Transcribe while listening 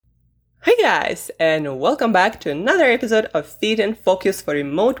Hi guys, and welcome back to another episode of Fit and Focus for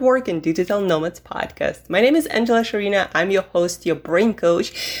Remote Work and Digital Nomads podcast. My name is Angela Sharina. I'm your host, your brain coach,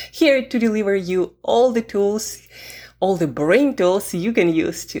 here to deliver you all the tools, all the brain tools you can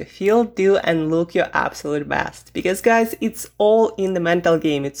use to feel, do, and look your absolute best. Because guys, it's all in the mental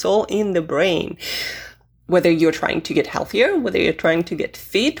game. It's all in the brain. Whether you're trying to get healthier, whether you're trying to get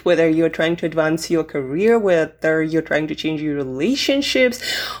fit, whether you're trying to advance your career, whether you're trying to change your relationships,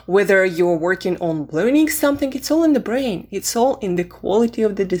 whether you're working on learning something, it's all in the brain. It's all in the quality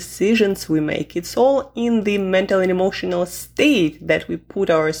of the decisions we make. It's all in the mental and emotional state that we put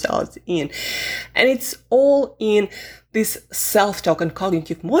ourselves in. And it's all in this self-talk and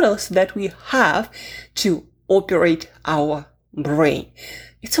cognitive models that we have to operate our brain.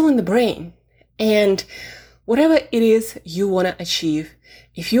 It's all in the brain. And whatever it is you want to achieve,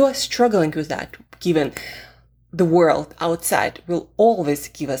 if you are struggling with that, given the world outside will always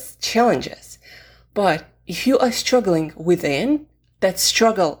give us challenges. But if you are struggling within, that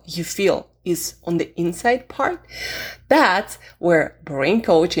struggle you feel is on the inside part, that's where brain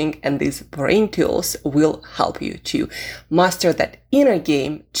coaching and these brain tools will help you to master that inner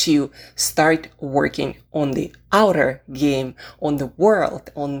game, to start working on the outer game, on the world,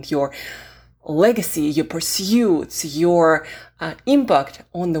 on your legacy, your pursuits, your impact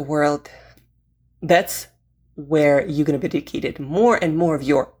on the world. That's where you're going to be dedicated more and more of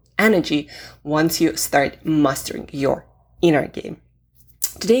your energy once you start mastering your inner game.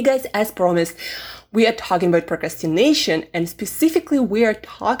 Today, guys, as promised, we are talking about procrastination, and specifically we are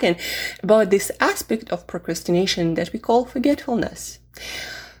talking about this aspect of procrastination that we call forgetfulness.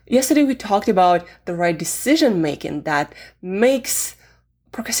 Yesterday, we talked about the right decision making that makes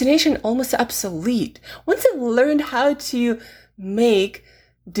procrastination almost obsolete. Once I learned how to make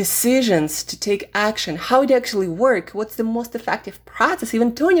decisions, to take action, how it actually works, what's the most effective process.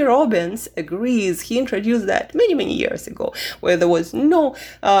 Even Tony Robbins agrees. He introduced that many years ago, where there was no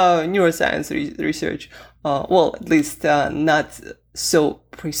neuroscience research, at least not so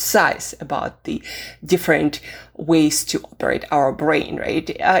precise about the different ways to operate our brain,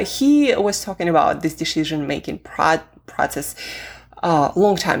 right? He was talking about this decision-making process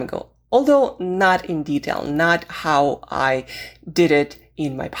long time ago, although not in detail, not how I did it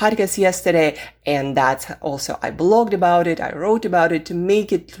in my podcast yesterday. And that's also, I blogged about it, I wrote about it to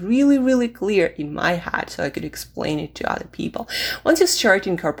make it really clear in my head so I could explain it to other people. Once you start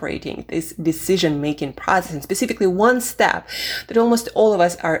incorporating this decision-making process, and specifically one step that almost all of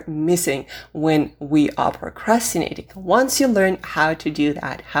us are missing when we are procrastinating, once you learn how to do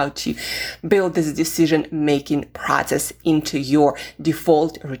that, how to build this decision-making process into your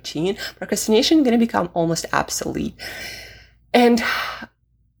default routine, procrastination is going to become almost obsolete.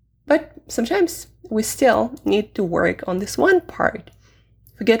 But sometimes we still need to work on this one part,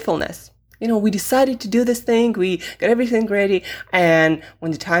 forgetfulness. We decided to do this thing, we got everything ready, and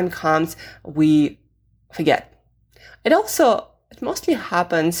when the time comes, we forget. It mostly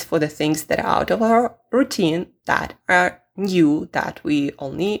happens for the things that are out of our routine, that are new, that we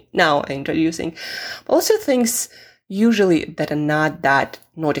only now are introducing, but also things usually that are not that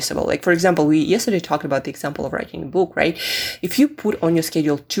noticeable. Like, for example, we yesterday talked about the example of writing a book, right? If you put on your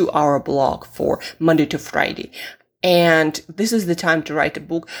schedule 2-hour block for Monday to Friday, and this is the time to write a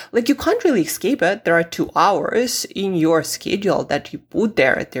book, like, you can't really escape it. There are 2 hours in your schedule that you put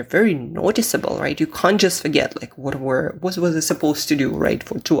there. They're very noticeable, right? You can't just forget, like, what was I supposed to do, right?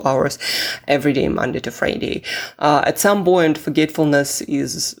 For 2 hours every day, Monday to Friday. At some point, forgetfulness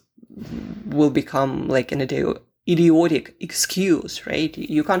will become like an idiotic excuse, right?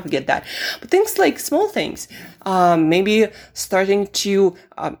 You can't forget that. But things like small things, maybe starting to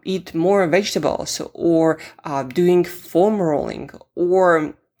eat more vegetables, or doing foam rolling,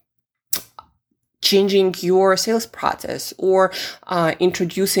 or changing your sales process, or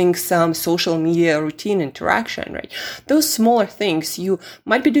introducing some social media routine interaction, right? Those smaller things, you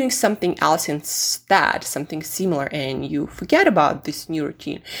might be doing something else instead, something similar, and you forget about this new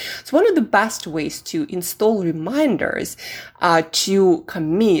routine. So one of the best ways to install reminders to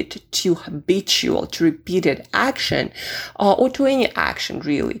commit to habitual, to repeated action, or to any action,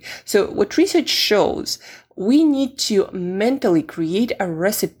 really. So what research shows, we need to mentally create a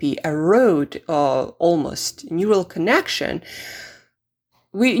recipe, a road, almost neural connection.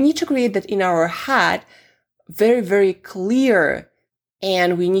 We need to create that in our head, very clear,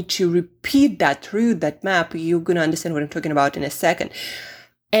 and we need to repeat that through that map. You're going to understand what I'm talking about in a second.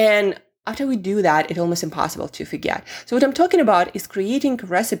 And after we do that, it's almost impossible to forget. So what I'm talking about is creating a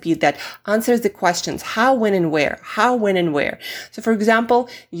recipe that answers the questions how, when, and where. How, when, and where. So for example,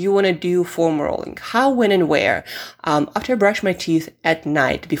 you want to do foam rolling. How, when, and where. After I brush my teeth at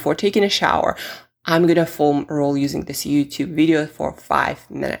night before taking a shower, I'm going to foam roll using this YouTube video for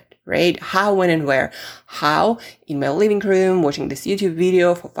 5 minutes. Right? How, when, and where. How, in my living room, watching this YouTube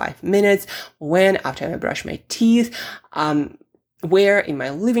video for 5 minutes. When, after I brush my teeth. Where, in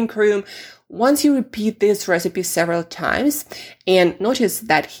my living room. Once you repeat this recipe several times, and notice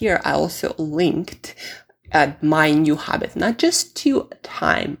that here I also linked my new habit, not just to a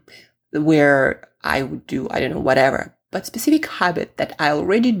time where I would do, whatever, but specific habit that I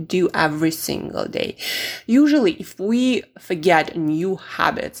already do every single day. Usually, if we forget new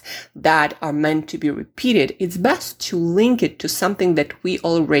habits that are meant to be repeated, it's best to link it to something that we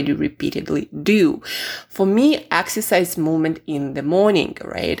already repeatedly do. For me, exercise movement in the morning,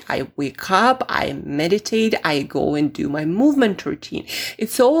 right? I wake up, I meditate, I go and do my movement routine.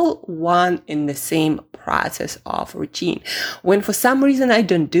 It's all one in the same process of routine. When for some reason I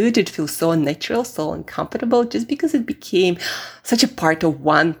don't do it, it feels so unnatural, so uncomfortable, just because it became such a part of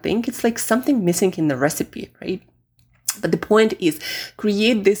one thing. It's like something missing in the recipe, right? But the point is,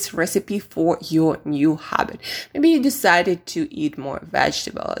 create this recipe for your new habit. Maybe you decided to eat more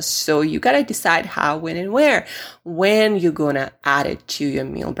vegetables. So you gotta decide how, when, and where. When you're gonna add it to your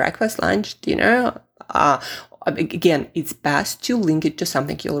meal, breakfast, lunch, dinner. Again, it's best to link it to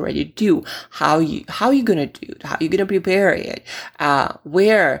something you already do. How you gonna do it? How you gonna prepare it?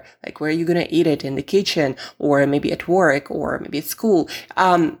 Where are you gonna eat it? In the kitchen, or maybe at work, or maybe at school.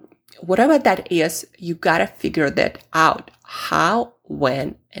 Whatever that is, you gotta figure that out. How,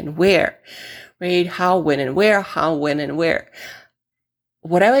 when, and where, right? How, when, and where, how, when, and where.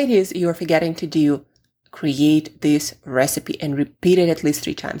 Whatever it is you're forgetting to do, create this recipe and repeat it at least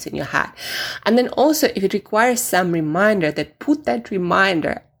 3 times in your head. And then also, if it requires some reminder, that put that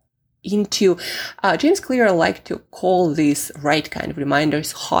reminder into, James Clear liked to call these right kind of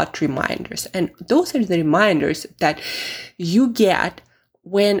reminders hot reminders. And those are the reminders that you get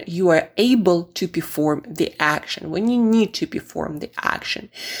when you are able to perform the action, when you need to perform the action.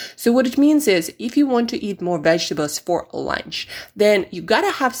 So what it means is, if you want to eat more vegetables for lunch, then you gotta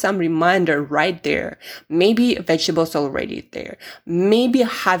have some reminder right there. Maybe vegetables already there. Maybe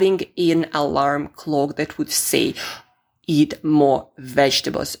having an alarm clock that would say, eat more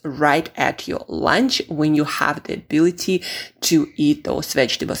vegetables right at your lunch when you have the ability to eat those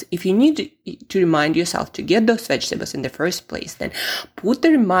vegetables. If you need to remind yourself to get those vegetables in the first place, then put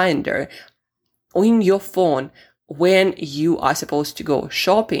the reminder on your phone when you are supposed to go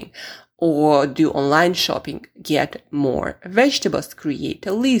shopping or do online shopping. Get more vegetables, create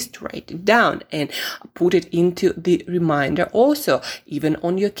a list, write it down, and put it into the reminder also, even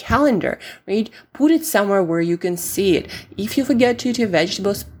on your calendar, right? Put it somewhere where you can see it. If you forget to eat your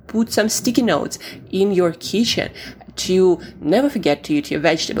vegetables, put some sticky notes in your kitchen to never forget to eat your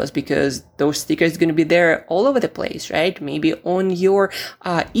vegetables, because those stickers are going to be there all over the place, right? Maybe on your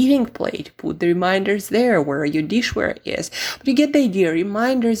eating plate, put the reminders there where your dishware is. But you get the idea.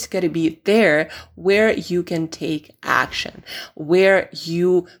 Reminders got to be there where you can take action, where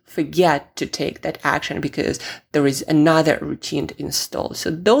you forget to take that action because there is another routine to install. So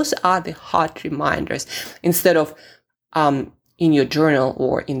those are the hot reminders, instead of in your journal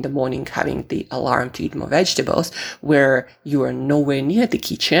or in the morning having the alarm to eat more vegetables, where you are nowhere near the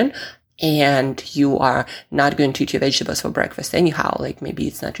kitchen and you are not going to eat your vegetables for breakfast anyhow. Like maybe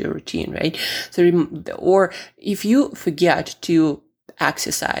it's not your routine, right? So, or if you forget to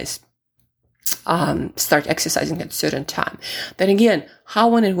exercise, start exercising at a certain time, then again, how,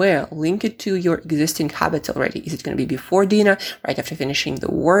 when, and where, link it to your existing habits already. Is it going to be before dinner, right after finishing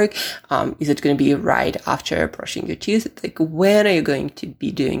the work? Is it going to be right after brushing your teeth? Like, when are you going to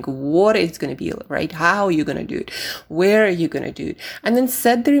be doing? What is going to be, right? How are you going to do it? Where are you going to do it? And then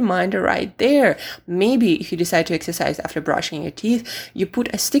set the reminder right there. Maybe if you decide to exercise after brushing your teeth, you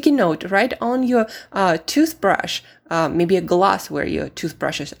put a sticky note right on your toothbrush, maybe a glass where your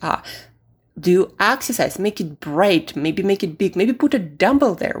toothbrushes are. Do exercise, make it bright, maybe make it big, maybe put a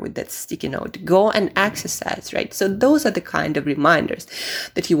dumbbell there with that sticky note. Go and exercise, right? So those are the kind of reminders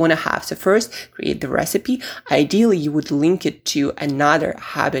that you want to have. So first, create the recipe. Ideally, you would link it to another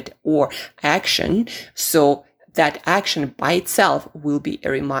habit or action, so that action by itself will be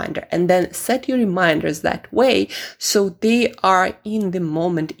a reminder. And then set your reminders that way so they are in the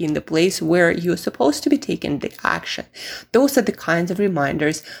moment, in the place where you're supposed to be taking the action. Those are the kinds of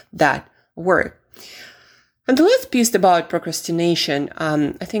reminders that work. And the last piece about procrastination,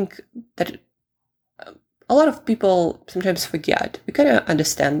 I think that a lot of people sometimes forget. We kind of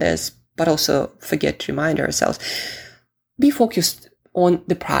understand this, but also forget to remind ourselves. Be focused on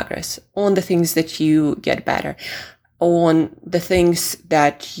the progress, on the things that you get better, on the things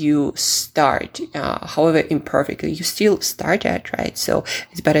that you start, however imperfectly, you still start at, right? So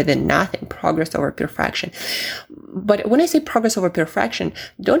it's better than nothing, progress over perfection. But when I say progress over perfection,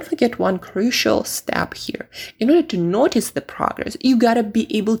 don't forget one crucial step here. In order to notice the progress, you gotta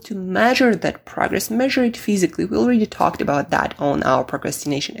be able to measure that progress, measure it physically. We already talked about that on our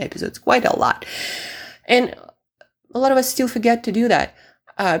procrastination episodes quite a lot. And a lot of us still forget to do that.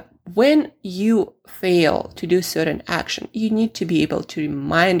 When you fail to do certain action, you need to be able to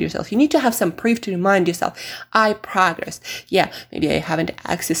remind yourself. You need to have some proof to remind yourself, I progressed. Yeah, maybe I haven't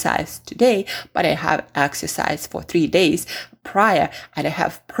exercised today, but I have exercised for 3 days prior, and I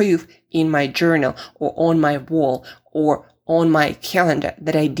have proof in my journal or on my wall or on my calendar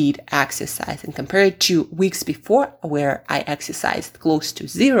that I did exercise. And compared to weeks before where I exercised close to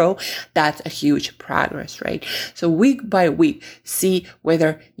 0, that's a huge progress, right? So week by week, see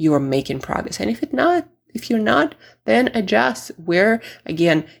whether you are making progress. And if you're not, then adjust where,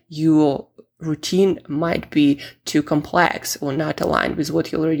 again, your routine might be too complex or not aligned with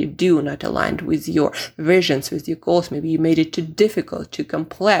what you already do, not aligned with your visions, with your goals. Maybe you made it too difficult, too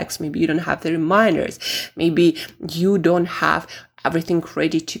complex. Maybe you don't have the reminders. Maybe you don't have everything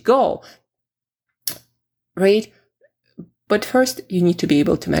ready to go, right? But first, you need to be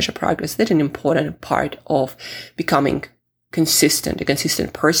able to measure progress. That's an important part of becoming consistent, a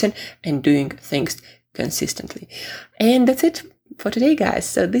consistent person and doing things consistently. And that's it for today, guys.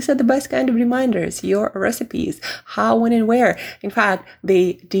 So these are the best kind of reminders, your recipes, how, when, and where. In fact,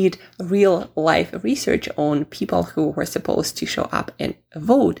 they did real life research on people who were supposed to show up and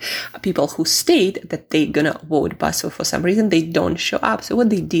vote, people who state that they're gonna vote, but so for some reason they don't show up. So what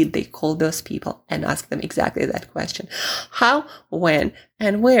they did, they called those people and asked them exactly that question. How, when,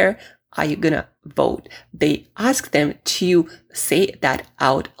 and where are you gonna vote? They asked them to say that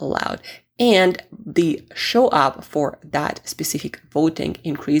out loud. And the show up for that specific voting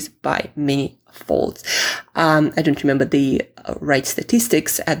increased by many folds. I don't remember the right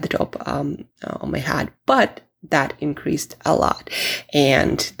statistics at the top on my head, but that increased a lot.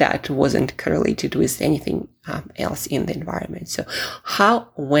 And that wasn't correlated with anything else in the environment. So how,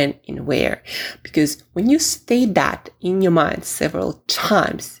 when, and where? Because when you state that in your mind several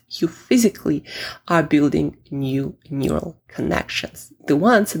times, you physically are building new neural connections, the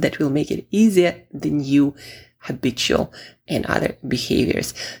ones that will make it easier than you habitual and other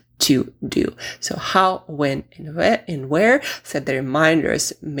behaviors to do. So how, when, and where, set the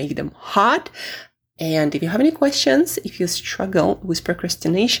reminders, make them hot. And if you have any questions, if you struggle with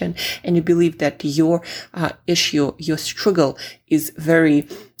procrastination and you believe that your issue, your struggle is very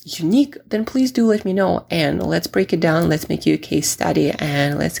unique, then please do let me know and let's break it down. Let's make you a case study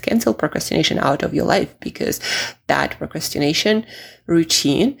and let's cancel procrastination out of your life, because that procrastination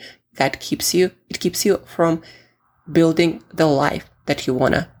routine that keeps you from building the life that you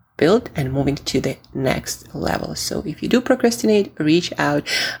want to build and moving to the next level. So if you do procrastinate, reach out.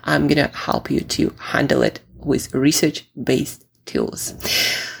 I'm going to help you to handle it with research-based tools.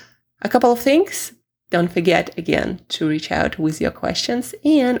 A couple of things. Don't forget, again, to reach out with your questions.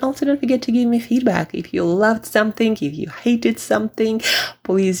 And also don't forget to give me feedback. If you loved something, if you hated something,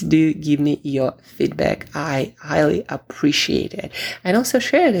 please do give me your feedback. I highly appreciate it. And also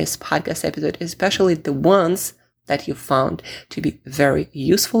share this podcast episode, especially the ones that you found to be very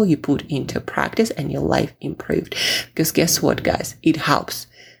useful, you put into practice and your life improved. Because guess what, guys? It helps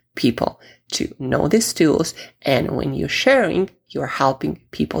people to know these tools. And when you're sharing, you're helping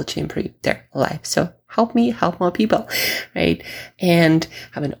people to improve their life. So help me help more people, right? And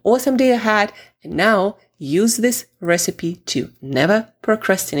have an awesome day ahead. And now use this recipe to never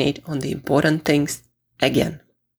procrastinate on the important things again.